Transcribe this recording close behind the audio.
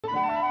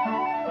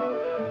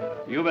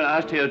You've been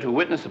asked here to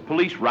witness a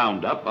police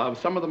roundup of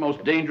some of the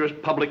most dangerous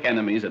public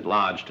enemies at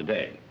large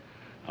today.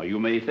 Now,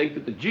 you may think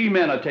that the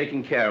G-men are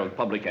taking care of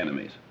public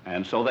enemies,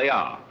 and so they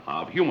are,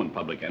 of human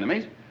public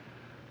enemies.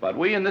 But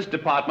we in this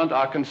department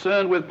are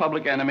concerned with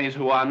public enemies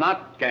who are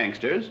not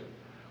gangsters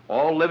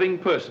or living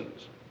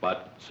persons,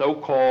 but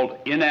so-called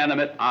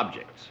inanimate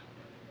objects.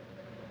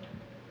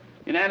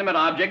 Inanimate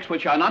objects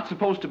which are not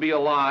supposed to be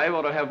alive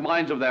or to have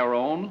minds of their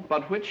own,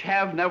 but which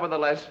have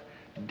nevertheless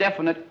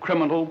definite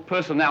criminal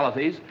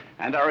personalities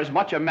and are as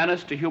much a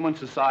menace to human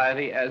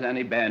society as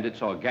any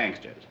bandits or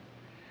gangsters.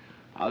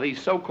 Now,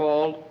 these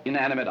so-called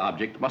inanimate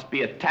objects must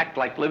be attacked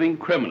like living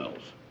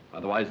criminals.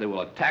 Otherwise, they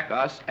will attack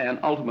us and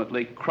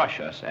ultimately crush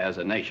us as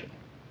a nation.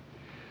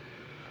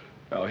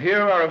 Now,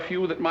 here are a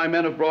few that my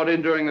men have brought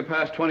in during the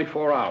past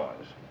 24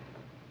 hours.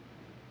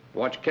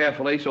 Watch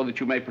carefully so that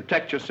you may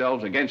protect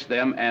yourselves against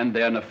them and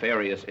their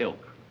nefarious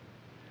ilk.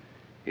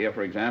 Here,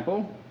 for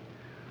example,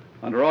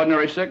 under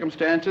ordinary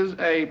circumstances,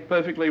 a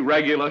perfectly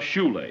regular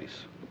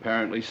shoelace,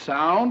 apparently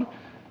sound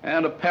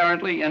and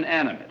apparently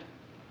inanimate.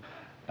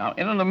 Now,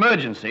 in an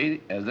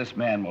emergency, as this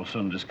man will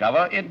soon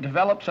discover, it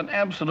develops an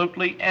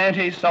absolutely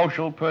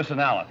antisocial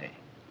personality.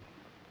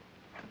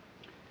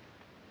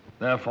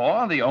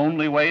 Therefore, the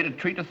only way to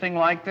treat a thing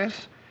like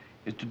this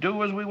is to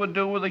do as we would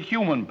do with a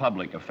human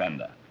public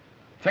offender.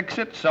 Fix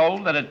it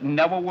so that it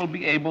never will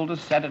be able to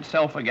set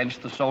itself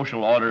against the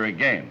social order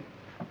again.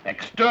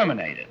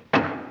 Exterminate it.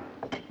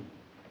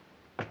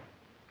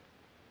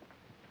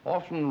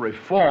 Often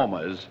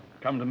reformers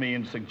come to me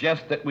and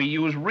suggest that we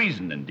use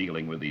reason in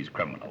dealing with these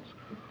criminals.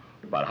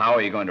 But how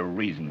are you going to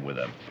reason with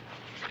a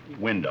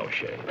window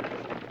shade?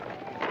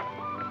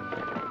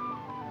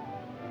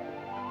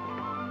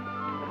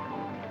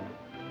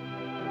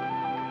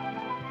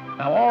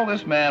 Now, all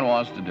this man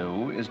wants to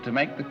do is to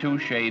make the two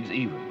shades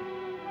even.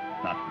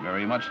 Not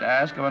very much to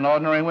ask of an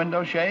ordinary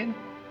window shade,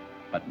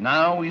 but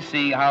now we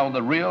see how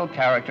the real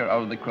character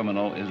of the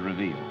criminal is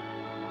revealed.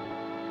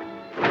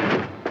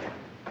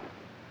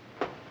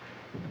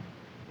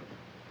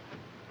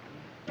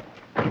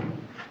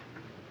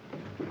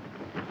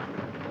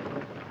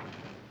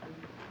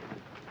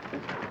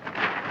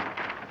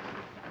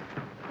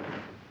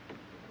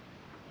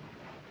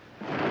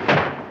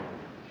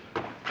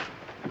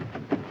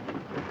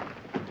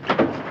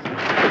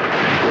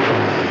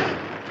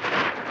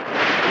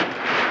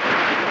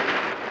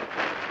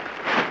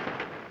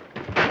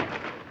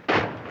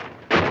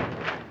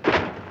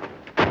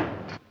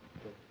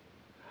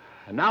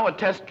 And now a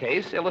test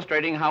case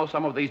illustrating how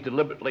some of these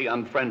deliberately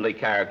unfriendly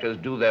characters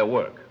do their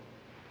work.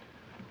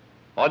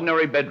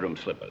 Ordinary bedroom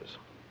slippers.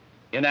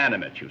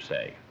 Inanimate, you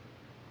say.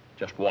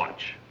 Just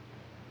watch.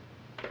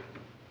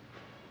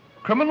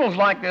 Criminals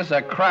like this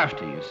are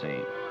crafty, you see.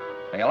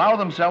 They allow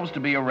themselves to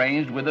be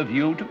arranged with a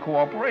view to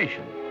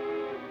cooperation.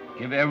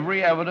 Give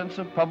every evidence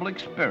of public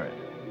spirit.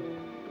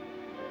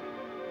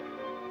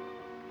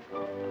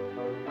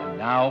 And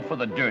now for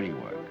the dirty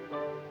work.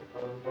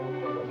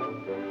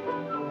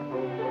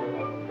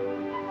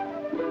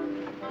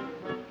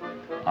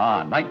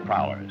 Ah, night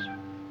prowlers.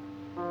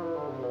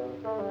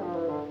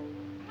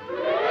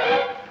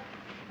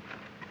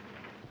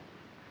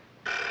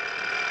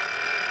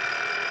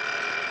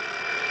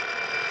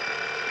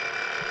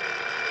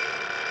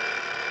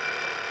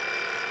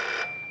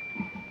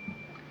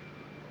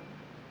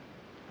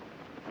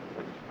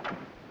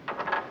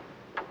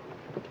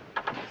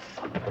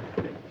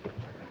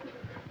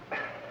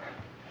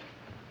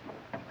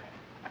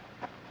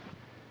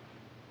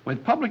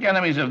 With public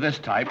enemies of this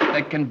type,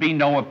 there can be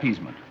no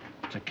appeasement.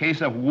 It's a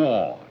case of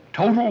war,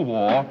 total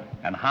war,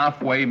 and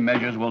halfway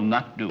measures will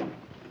not do.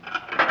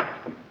 I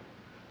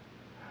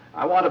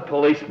want a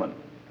policeman.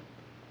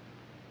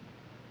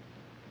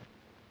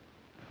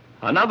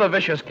 Another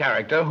vicious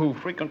character who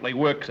frequently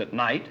works at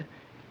night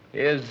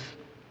is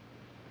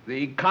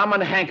the common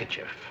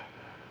handkerchief.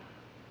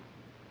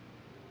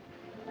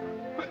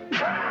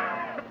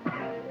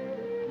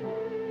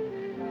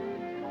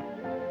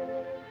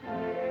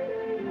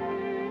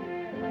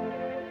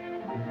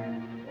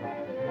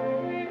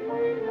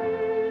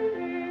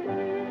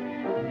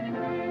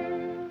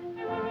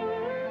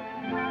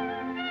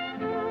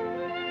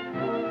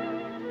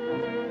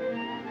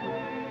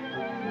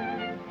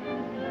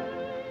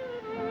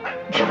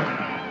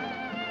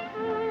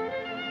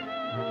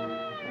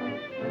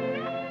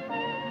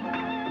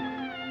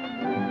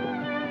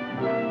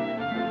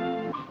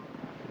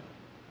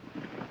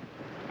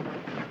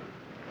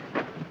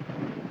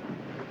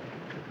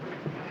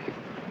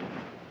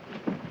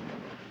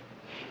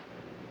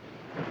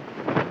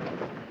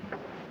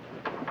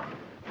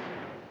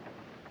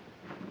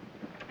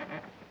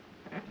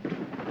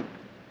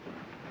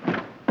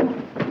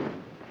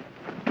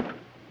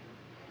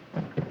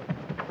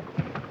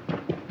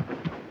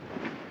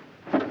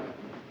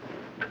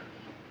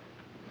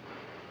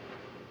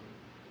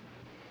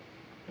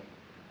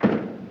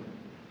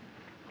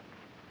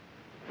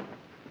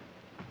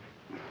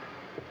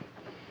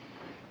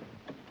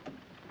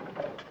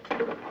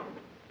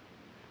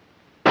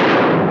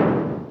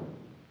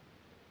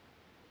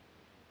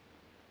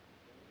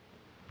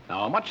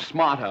 Now, a much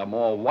smarter,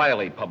 more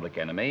wily public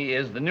enemy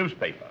is the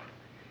newspaper.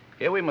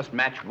 Here we must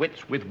match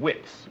wits with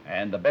wits,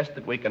 and the best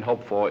that we can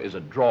hope for is a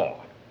draw.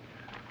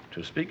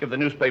 To speak of the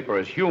newspaper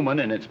as human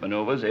in its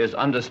maneuvers is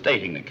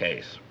understating the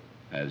case,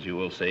 as you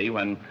will see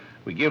when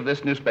we give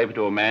this newspaper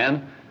to a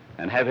man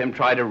and have him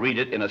try to read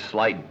it in a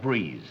slight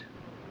breeze.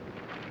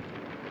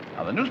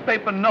 Now, the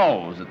newspaper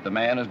knows that the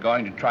man is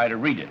going to try to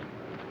read it,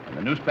 and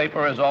the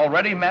newspaper has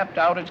already mapped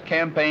out its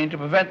campaign to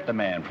prevent the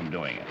man from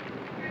doing it.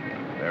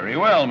 Very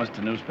well,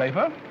 Mr.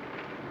 Newspaper.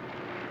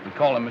 We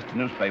call him Mr.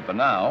 Newspaper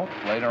now.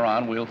 Later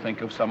on, we'll think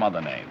of some other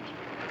names.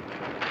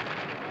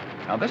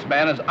 Now, this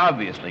man is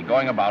obviously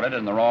going about it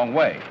in the wrong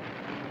way.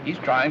 He's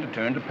trying to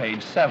turn to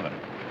page 7.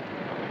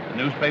 The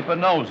newspaper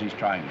knows he's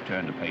trying to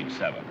turn to page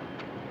 7.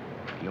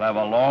 He'll have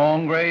a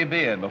long gray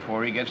beard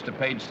before he gets to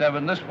page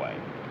 7 this way.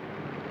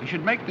 He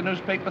should make the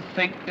newspaper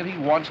think that he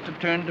wants to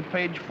turn to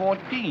page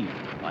 14,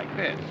 like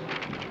this.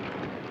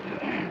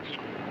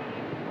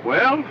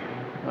 Well,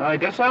 I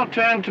guess I'll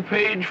turn to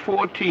page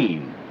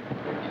 14.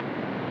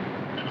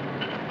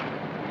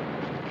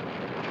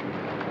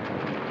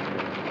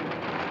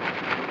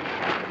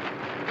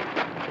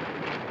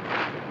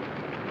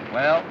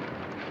 Well,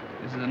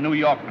 this is a New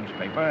York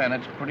newspaper, and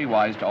it's pretty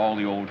wise to all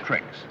the old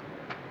tricks.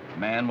 A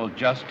man will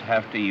just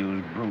have to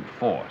use brute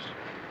force.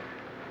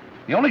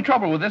 The only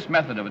trouble with this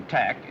method of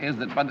attack is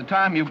that by the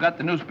time you've got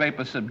the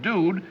newspaper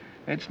subdued,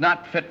 it's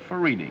not fit for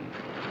reading.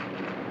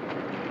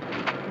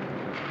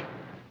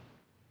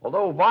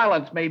 Although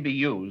violence may be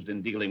used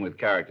in dealing with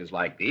characters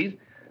like these,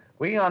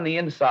 we on the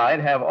inside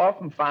have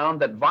often found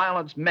that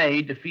violence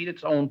may defeat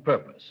its own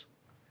purpose.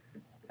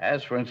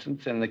 As, for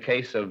instance, in the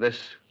case of this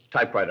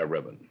typewriter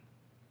ribbon.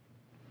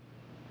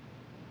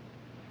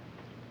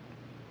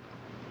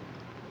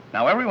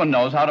 Now, everyone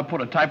knows how to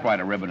put a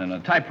typewriter ribbon in a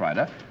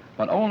typewriter,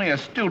 but only a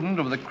student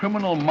of the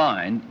criminal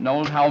mind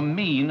knows how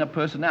mean a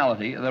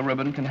personality the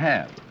ribbon can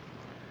have.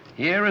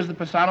 Here is the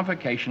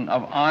personification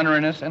of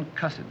orneriness and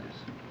cussedness.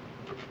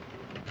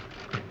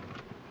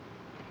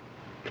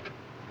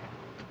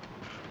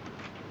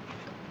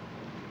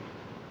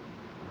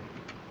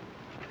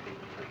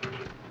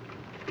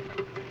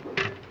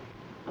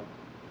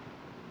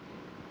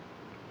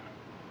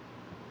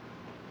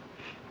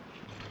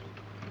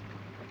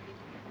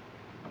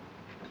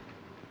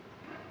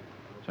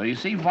 So you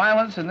see,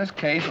 violence in this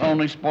case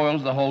only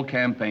spoils the whole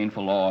campaign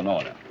for law and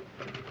order.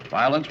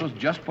 Violence was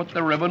just what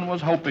the ribbon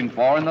was hoping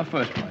for in the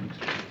first place.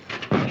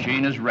 The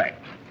machine is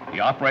wrecked, the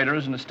operator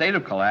is in a state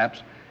of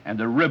collapse, and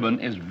the ribbon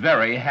is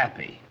very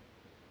happy.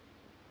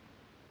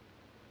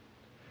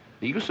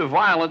 The use of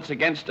violence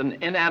against an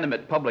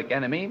inanimate public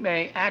enemy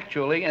may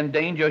actually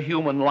endanger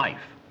human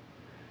life,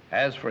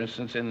 as, for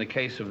instance, in the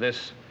case of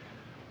this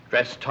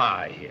dress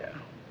tie here.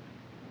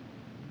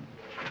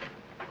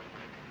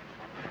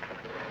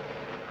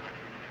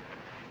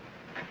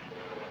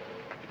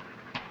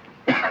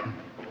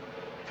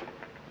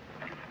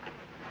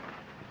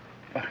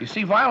 You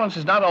see, violence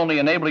is not only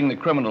enabling the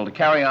criminal to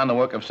carry on the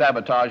work of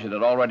sabotage it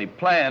had already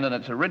planned in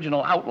its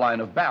original outline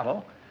of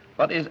battle,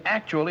 but is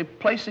actually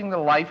placing the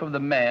life of the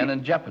man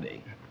in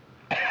jeopardy.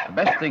 The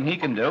best thing he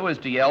can do is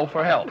to yell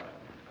for help.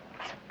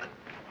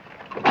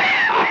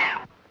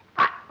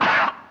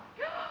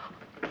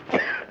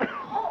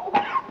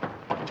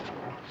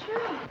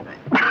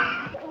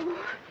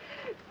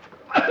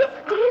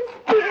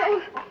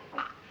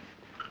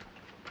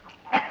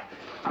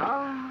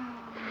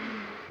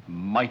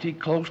 Mighty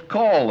close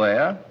call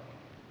there.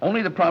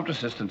 Only the prompt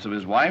assistance of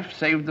his wife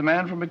saved the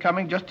man from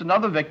becoming just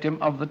another victim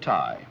of the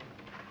tie.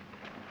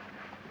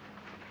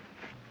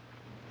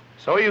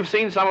 So you've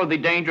seen some of the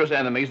dangerous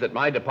enemies that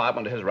my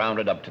department has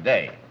rounded up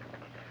today.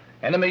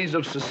 Enemies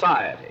of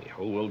society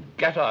who will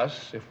get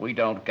us if we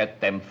don't get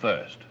them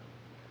first.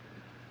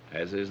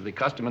 As is the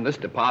custom in this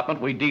department,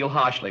 we deal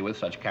harshly with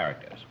such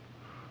characters.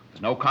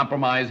 There's no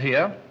compromise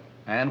here,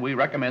 and we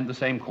recommend the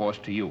same course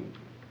to you.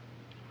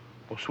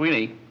 Oh,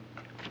 Sweeney.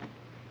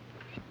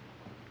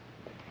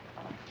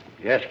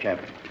 Yes,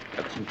 Captain.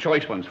 Got some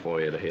choice ones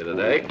for you to hear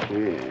today.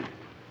 Yeah.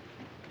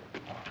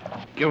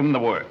 Give them the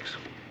works.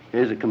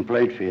 Here's a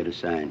complaint for you to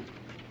sign.